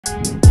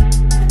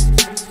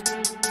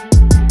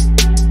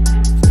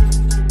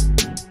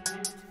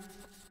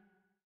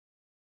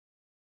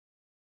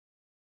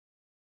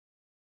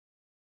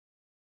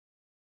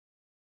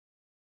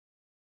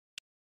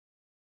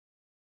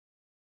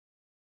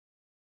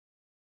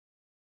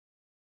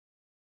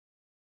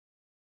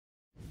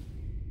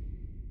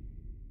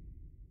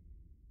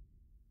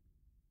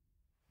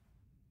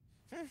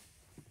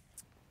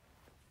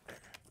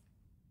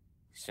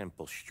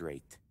Simple,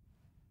 straight.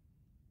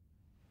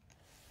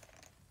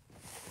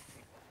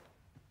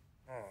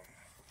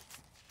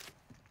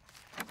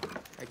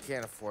 I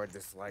can't afford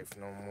this life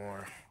no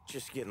more.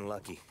 Just getting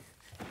lucky.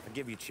 I'll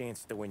give you a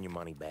chance to win your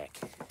money back.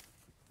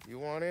 You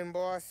want in,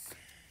 boss?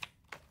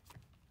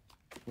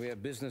 We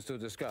have business to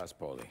discuss,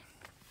 Paulie.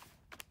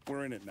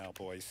 We're in it now,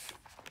 boys.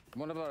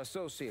 One of our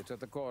associates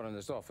at the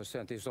coroner's office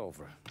sent this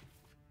over.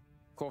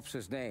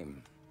 Corpse's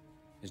name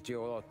is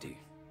Giolotti.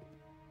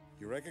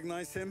 You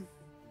recognize him?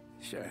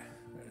 Sure.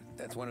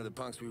 That's one of the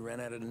punks we ran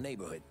out of the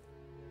neighborhood.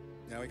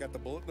 Now he got the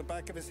bullet in the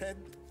back of his head?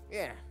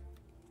 Yeah,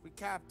 we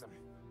capped him.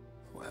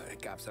 Well, the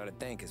cops ought to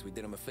thank us. We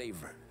did him a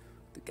favor.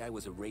 The guy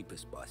was a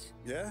rapist, boss.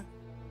 Yeah?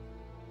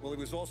 Well, he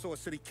was also a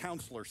city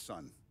councilor's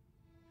son.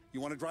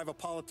 You want to drive a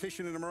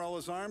politician into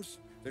Morella's arms?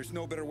 There's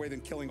no better way than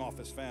killing off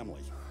his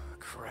family. Oh,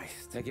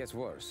 Christ. It gets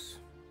worse.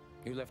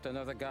 You left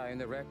another guy in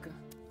the wreck?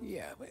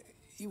 Yeah, but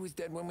he was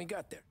dead when we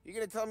got there. You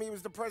gonna tell me he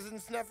was the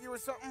president's nephew or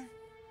something?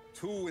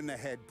 2 in the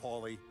head,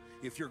 Paulie.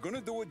 If you're gonna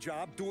do a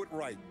job, do it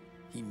right.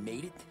 He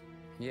made it?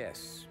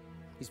 Yes.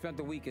 He spent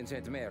the week in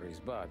St.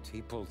 Mary's, but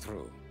he pulled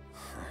through.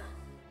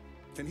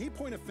 Can he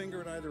point a finger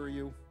at either of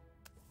you?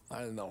 I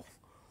don't know.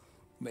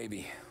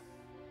 Maybe.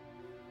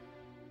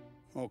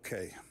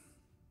 Okay.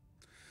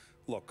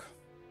 Look.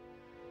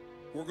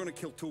 We're gonna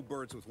kill 2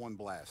 birds with 1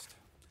 blast.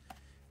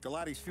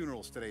 Galati's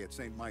funeral's today at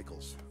St.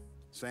 Michael's.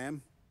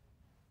 Sam,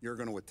 you're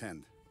gonna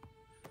attend.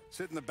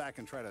 Sit in the back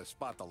and try to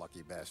spot the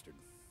lucky bastard.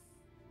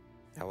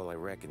 How will I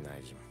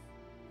recognize him?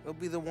 He'll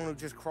be the one who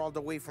just crawled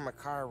away from a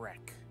car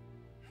wreck.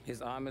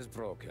 His arm is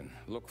broken.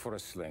 Look for a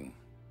sling.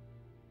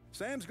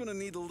 Sam's gonna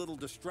need a little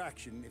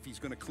distraction if he's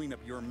gonna clean up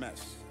your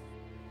mess.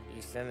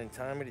 He's sending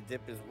Tommy to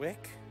dip his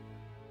wick?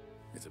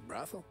 It's a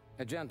brothel?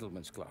 A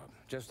gentleman's club,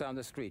 just down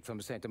the street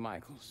from St.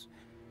 Michael's.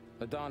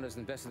 The Don has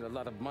invested a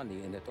lot of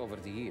money in it over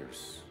the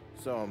years.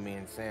 So, me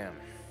and Sam.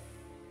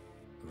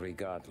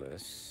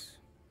 Regardless,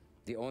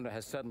 the owner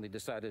has suddenly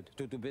decided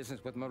to do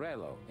business with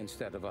Morello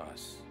instead of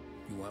us.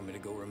 You want me to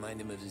go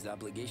remind him of his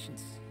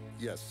obligations?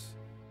 Yes.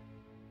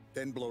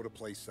 Then blow the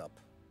place up.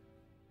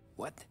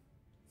 What?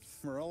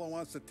 Morello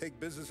wants to take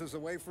businesses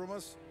away from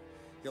us?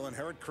 He'll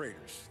inherit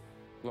craters.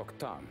 Look,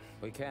 Tom,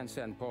 we can't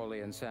send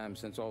Paulie and Sam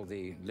since all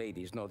the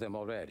ladies know them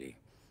already.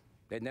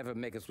 They'd never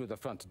make it through the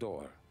front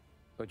door.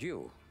 But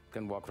you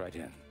can walk right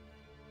in.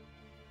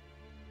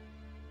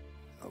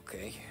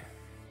 Okay.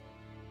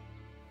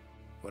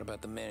 What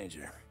about the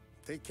manager?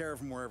 Take care of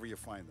him wherever you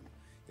find him.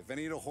 If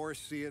any of the horse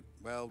see it,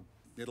 well,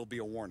 it'll be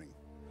a warning.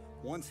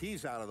 Once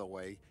he's out of the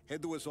way,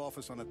 head to his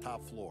office on the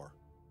top floor.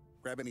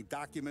 Grab any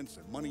documents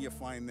and money you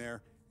find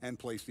there, and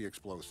place the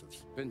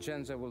explosives.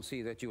 Vincenzo will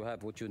see that you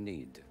have what you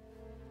need.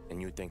 And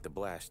you think the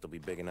blast will be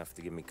big enough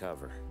to give me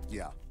cover?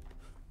 Yeah,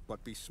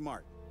 but be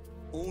smart.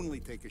 Only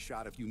take a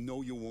shot if you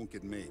know you won't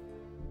get made.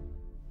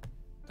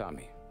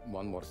 Tommy,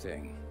 one more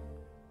thing.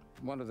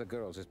 One of the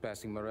girls is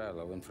passing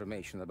Morello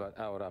information about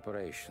our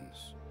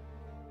operations.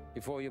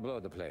 Before you blow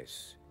the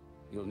place,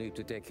 you'll need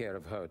to take care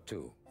of her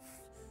too.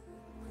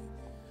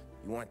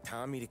 You want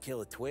Tommy to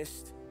kill a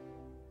twist?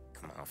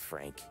 Come on,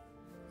 Frank.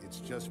 It's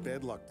just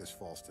bad luck this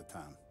falls to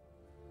Tom.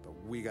 But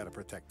we gotta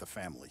protect the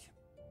family.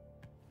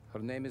 Her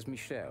name is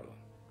Michelle.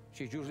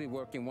 She's usually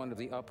working one of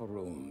the upper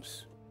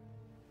rooms.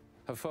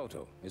 Her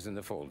photo is in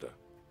the folder.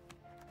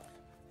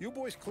 You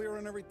boys clear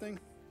on everything?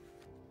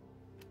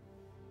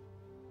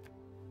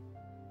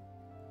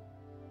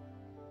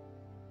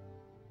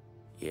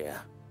 Yeah.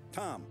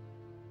 Tom,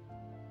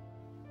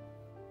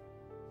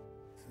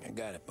 I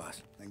got it,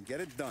 boss. then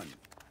get it done.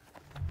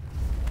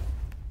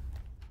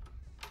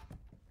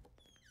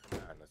 Come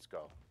on, let's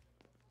go.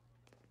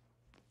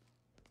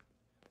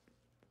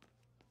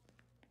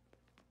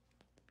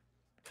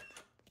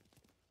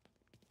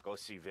 Go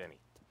see Vinny.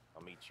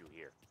 I'll meet you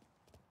here.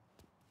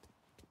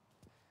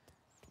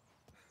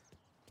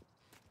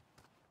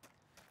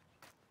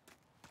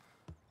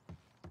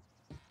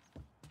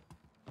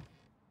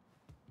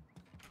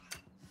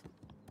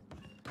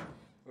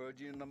 Heard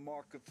you in the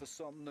market for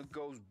something that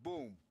goes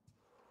boom.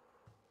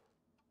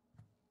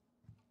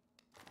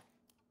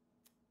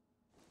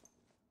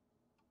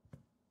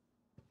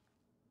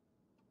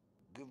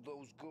 Give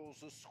those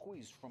girls a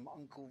squeeze from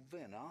Uncle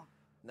Vin, huh?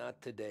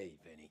 Not today,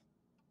 Vinny.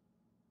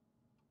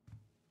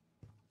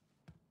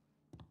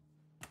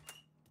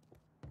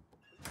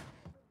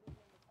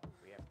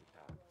 We have to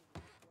talk.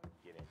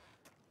 Get in.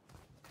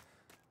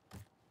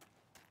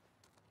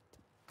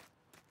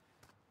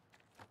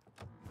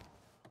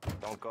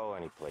 Don't go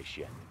anyplace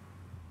yet.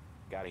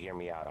 Gotta hear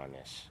me out on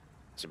this.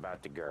 It's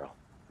about the girl.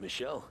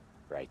 Michelle?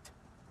 Right.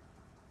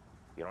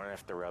 You don't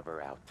have to rub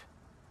her out.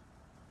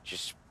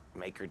 Just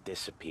make her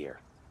disappear.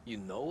 You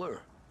know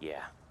her?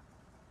 Yeah.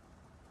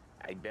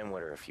 I've been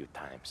with her a few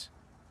times.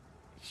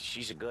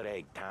 She's a good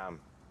egg, Tom.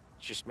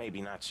 Just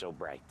maybe not so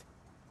bright.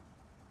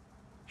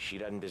 She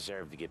doesn't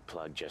deserve to get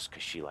plugged just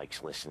 'cause she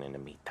likes listening to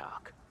me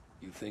talk.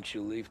 You think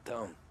she'll leave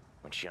town?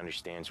 When she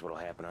understands what'll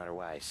happen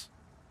otherwise,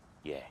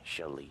 yeah,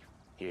 she'll leave.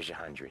 Here's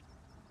 $100.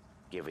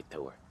 Give it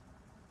to her.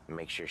 and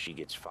make sure she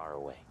gets far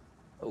away.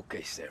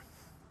 Okay, Sam.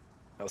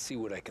 I'll see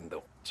what I can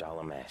do. That's all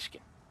I'm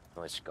asking.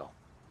 Let's go.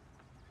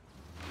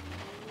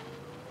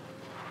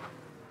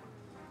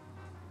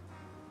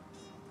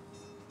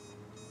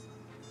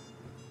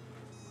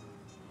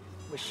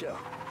 Michelle.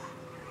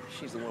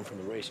 She's the one from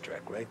the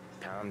racetrack, right?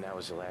 Tom, that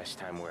was the last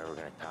time we're ever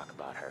gonna talk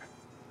about her.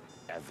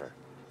 Ever.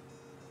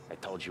 I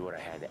told you what I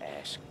had to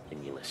ask,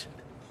 and you listened.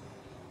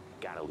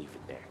 Gotta leave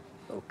it there.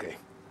 Okay.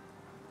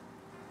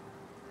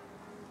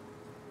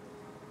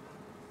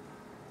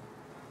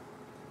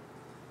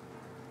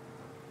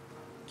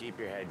 Keep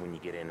your head when you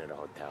get into the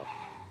hotel.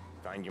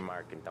 Find your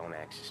mark and don't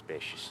act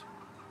suspicious.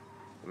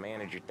 The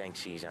manager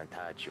thinks he's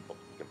untouchable.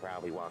 You can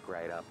probably walk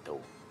right up to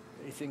him.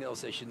 Anything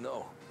else I should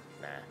know?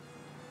 Nah,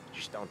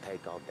 just don't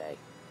take all day.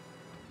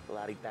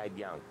 Lottie died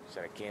young,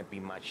 so there can't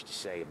be much to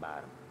say about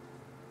him.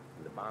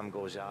 When the bomb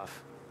goes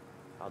off,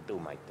 I'll do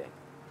my thing.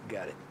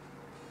 Got it.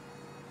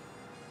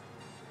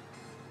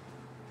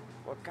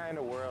 What kind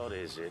of world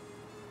is it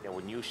that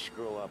when you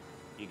screw up,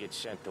 you get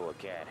sent to a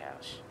cat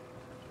house?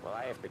 Well,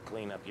 I have to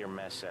clean up your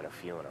mess at a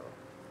funeral.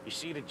 You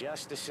see the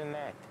justice in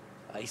that?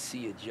 I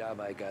see a job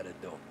I gotta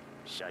do.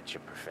 Such a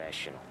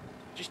professional.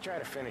 Just try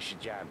to finish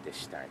the job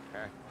this time,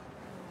 huh?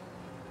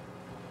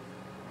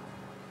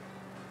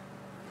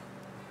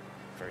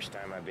 First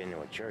time I've been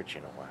to a church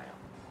in a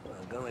while.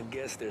 I'm gonna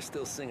guess they're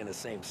still singing the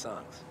same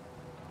songs.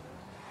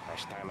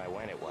 Last time I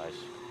went, it was.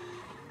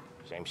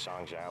 Same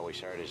songs I always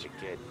heard as a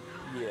kid.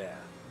 Yeah,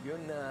 you're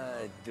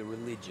not the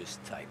religious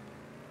type.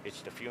 It's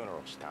the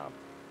funerals, Tom.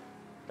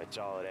 That's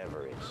all it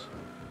ever is.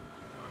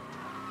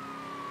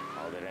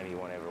 All that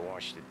anyone ever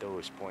wants to do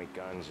is point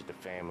guns at the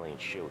family and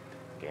shoot.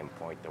 Game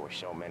point, there were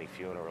so many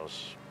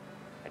funerals,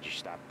 I just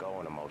stopped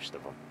going to most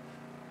of them.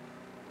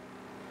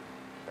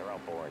 They're all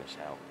boring as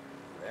hell.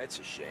 That's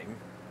a shame,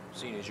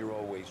 seeing as you're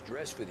always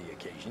dressed for the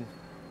occasion.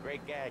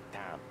 Great gag,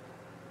 Tom.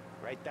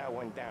 Write that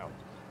one down.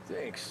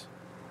 Thanks.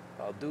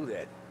 I'll do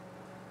that.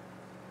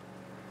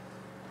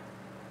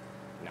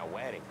 Now,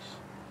 weddings.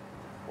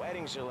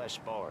 Weddings are less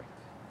boring.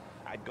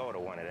 I'd go to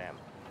one of them.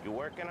 You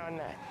working on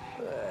that?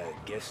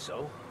 Guess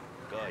so.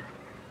 Good.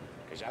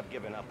 Because I've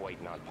given up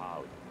waiting on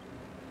Polly.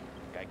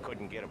 Guy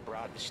couldn't get a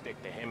broad to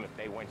stick to him if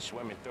they went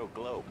swimming through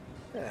glue.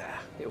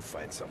 He'll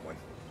find someone.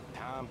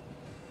 Tom,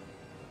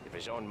 if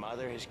his own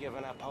mother has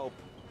given up hope,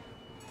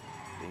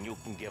 then you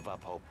can give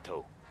up hope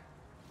too.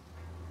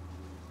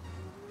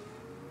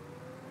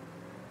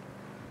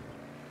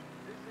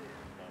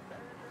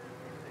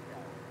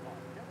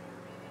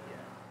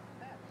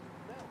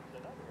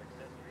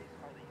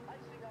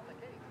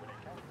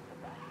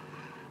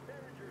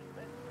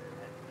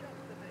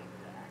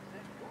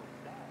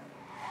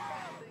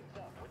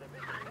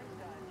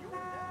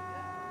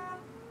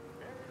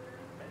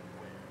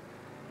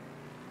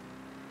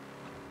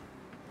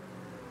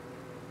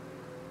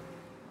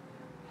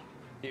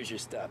 Here's your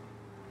stop.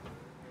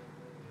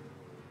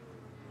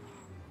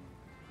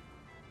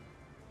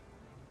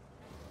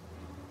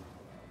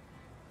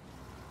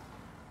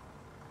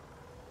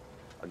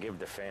 I'll give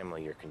the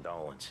family your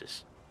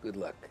condolences. Good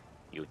luck.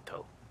 You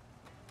too.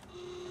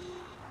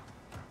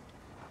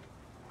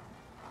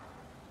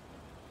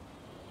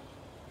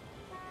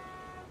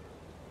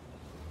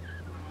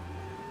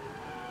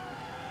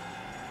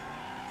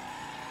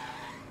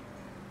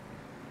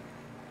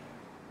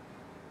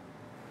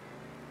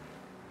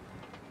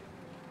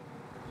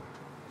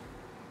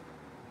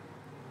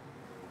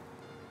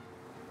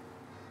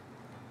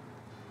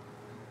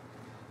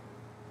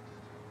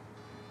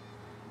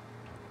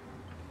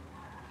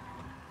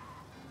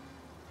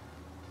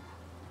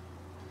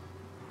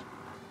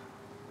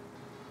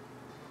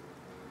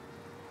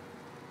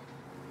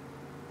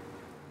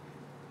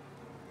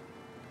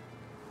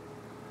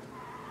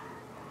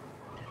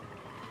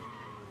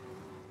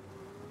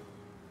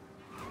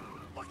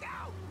 Look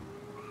out!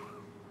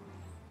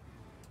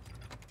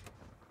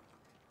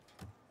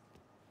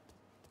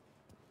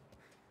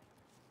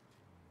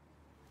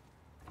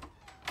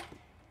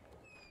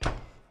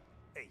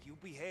 Hey, you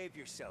behave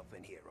yourself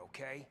in here,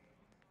 okay?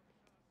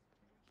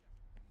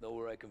 Know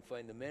where I can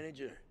find the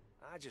manager?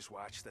 I just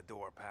watched the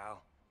door,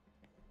 pal.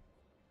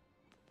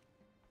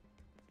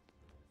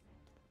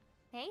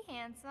 Hey,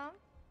 handsome.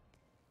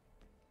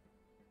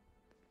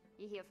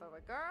 You here for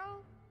a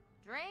girl,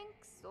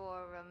 drinks,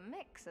 or a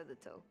mix of the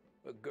two?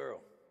 A girl.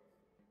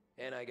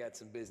 And I got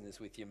some business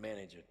with your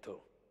manager,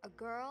 too. A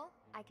girl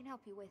I can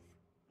help you with.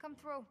 Come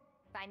through.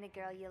 Find a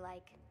girl you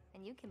like,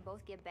 and you can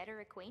both get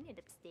better acquainted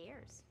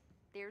upstairs.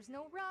 There's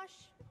no rush,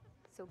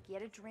 so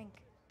get a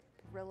drink,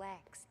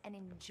 relax, and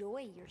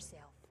enjoy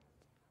yourself.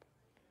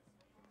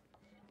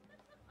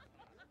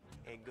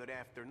 Hey, good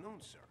afternoon,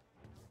 sir.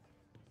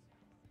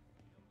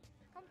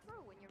 Come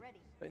through when you're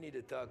ready. I need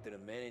to talk to the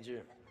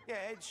manager. Yeah,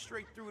 head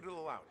straight through to the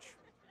lounge.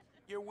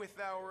 You're with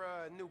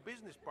our new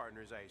business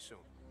partners, I assume.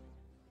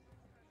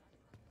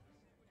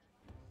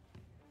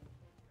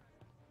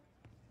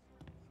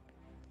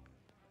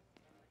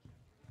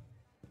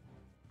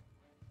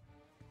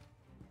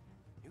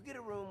 You get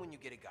a room when you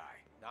get a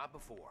guy, not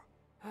before.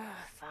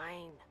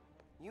 Fine.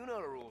 You know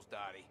the rules,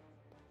 Dottie.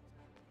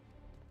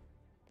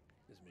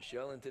 Is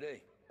Michelle in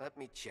today? Let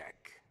me check.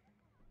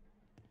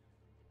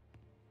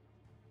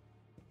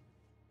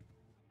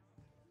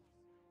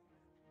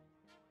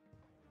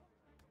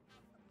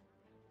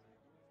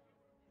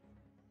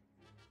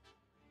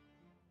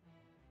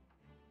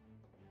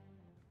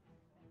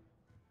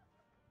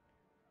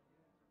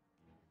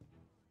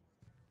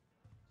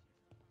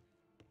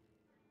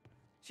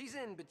 She's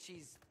in, but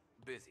she's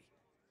busy.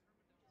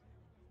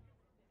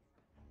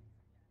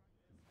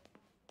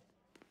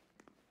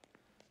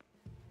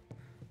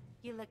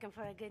 You looking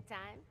for a good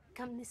time?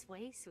 Come this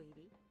way,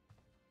 sweetie.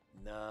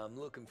 Nah, I'm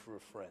looking for a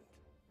friend.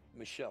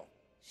 Michelle.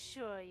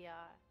 Sure you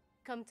are.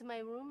 Come to my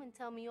room and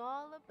tell me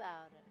all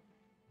about her.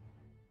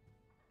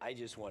 I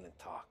just want to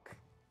talk.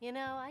 You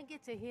know, I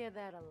get to hear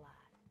that a lot.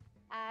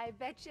 I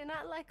bet you're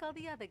not like all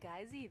the other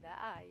guys either,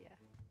 are you?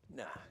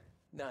 Nah,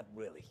 not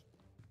really.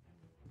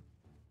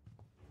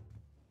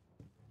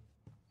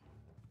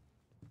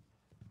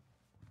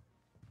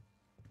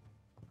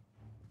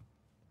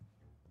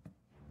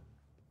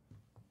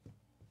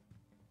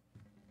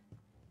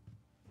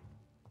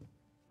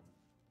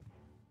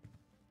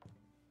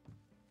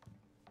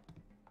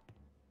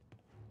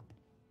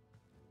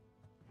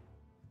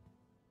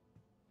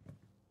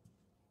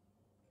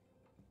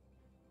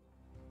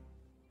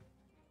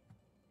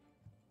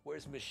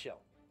 Where's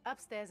Michelle?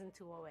 Upstairs in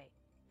 208.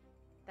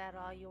 That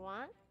all you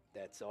want?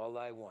 That's all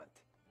I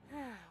want.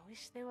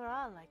 Wish they were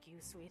all like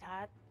you,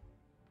 sweetheart.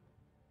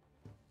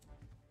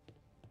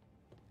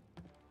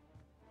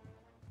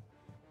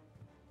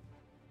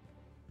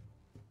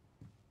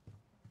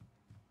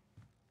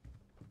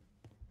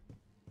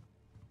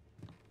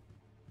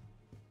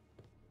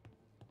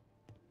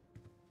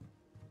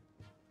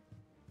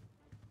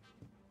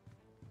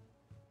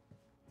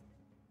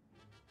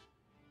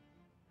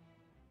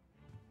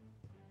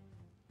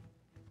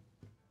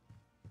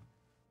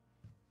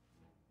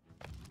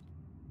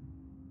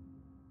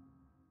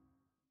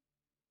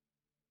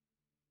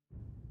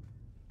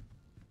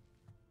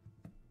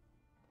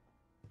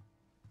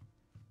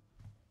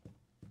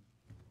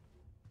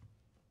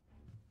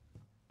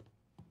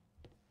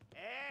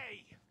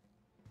 Hey!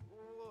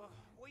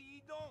 What are you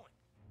doing?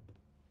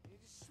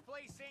 This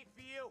place ain't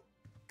for you.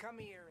 Come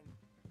here and...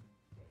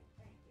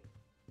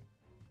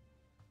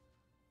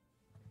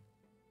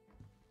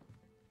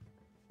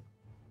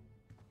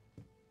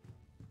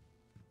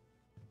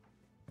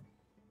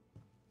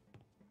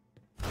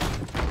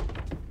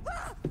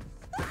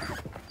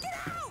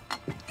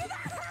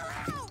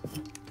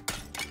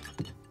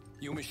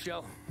 You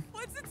Michelle?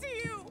 What's it to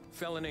you?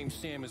 Fella named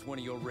Sam is one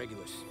of your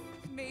regulars.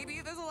 Maybe.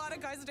 There's a lot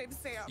of guys named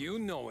Sam. You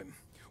know him.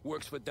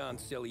 Works for Don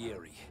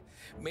Celieri.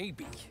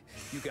 Maybe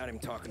you got him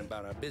talking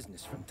about our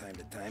business from time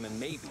to time, and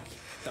maybe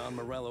Don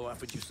Morello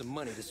offered you some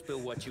money to spill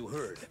what you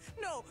heard.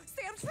 No,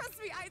 Sam,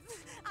 trust me.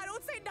 I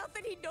don't say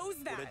nothing. He knows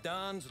that. Well, the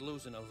Don's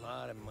losing a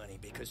lot of money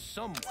because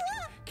someone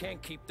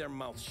can't keep their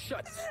mouths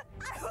shut.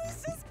 I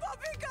was just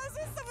bumping guns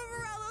with some of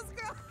Morello's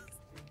girls.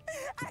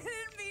 I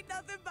didn't mean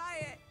nothing by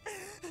it.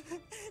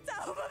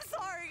 Tell him I'm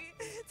sorry.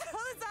 Tell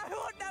him I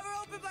won't never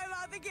open my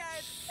mouth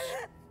again.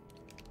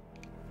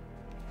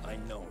 I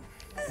know.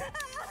 I'm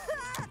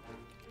sorry.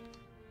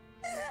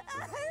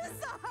 I'm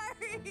so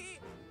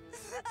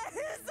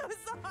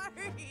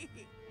sorry.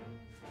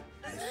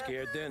 You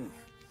scared then?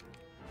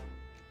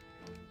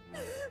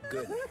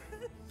 Good.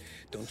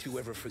 Don't you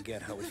ever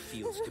forget how it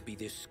feels to be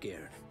this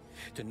scared.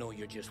 To know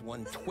you're just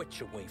one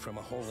twitch away from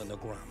a hole in the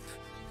ground.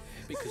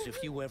 Because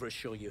if you ever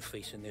show your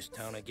face in this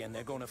town again,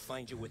 they're gonna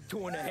find you with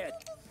two in the head.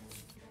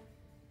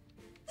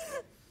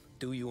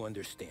 Do you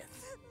understand?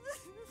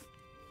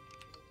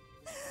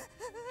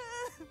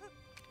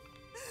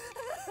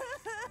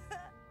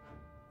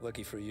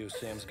 Lucky for you,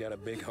 Sam's got a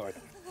big heart.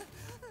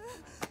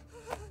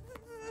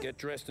 Get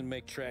dressed and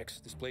make tracks.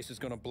 This place is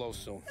gonna blow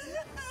soon.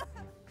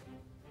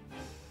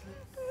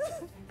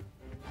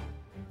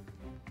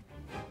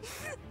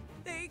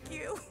 Thank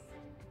you.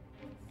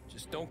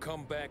 Just don't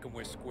come back and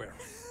we're square.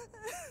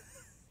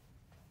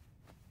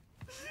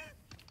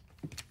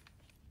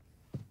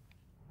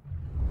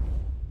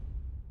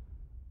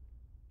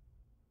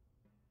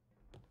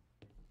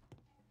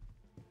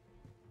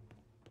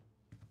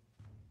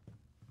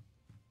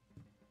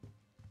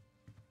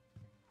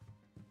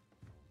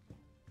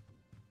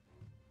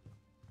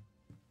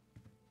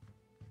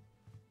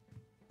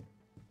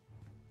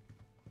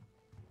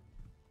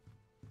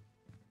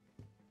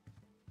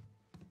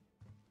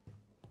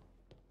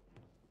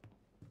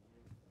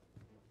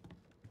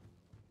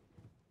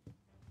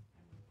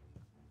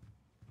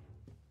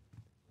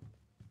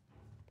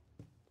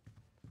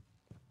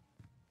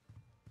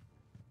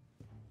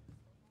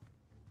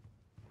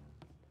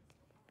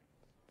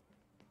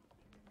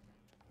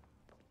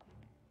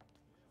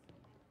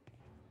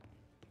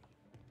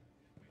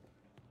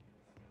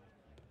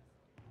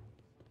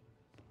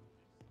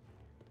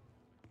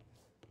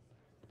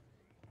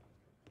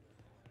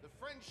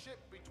 The friendship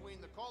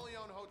between the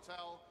Corleone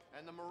Hotel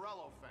and the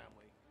Morello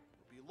family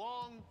will be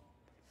long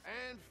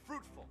and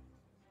fruitful.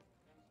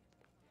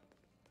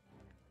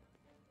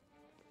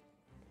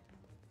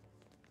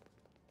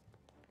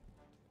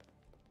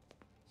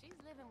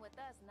 with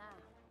us now.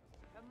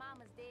 Her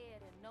mama's dead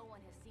and no one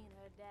has seen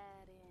her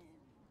dad in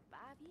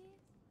 5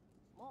 years?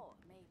 More,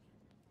 maybe.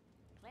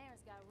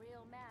 Clarence got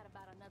real mad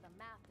about another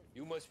Mafia.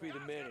 You must be the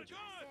manager.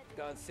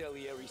 Don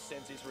Salieri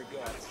sends his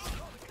regards.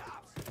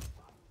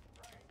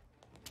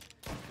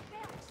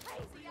 They're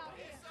crazy out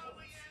here.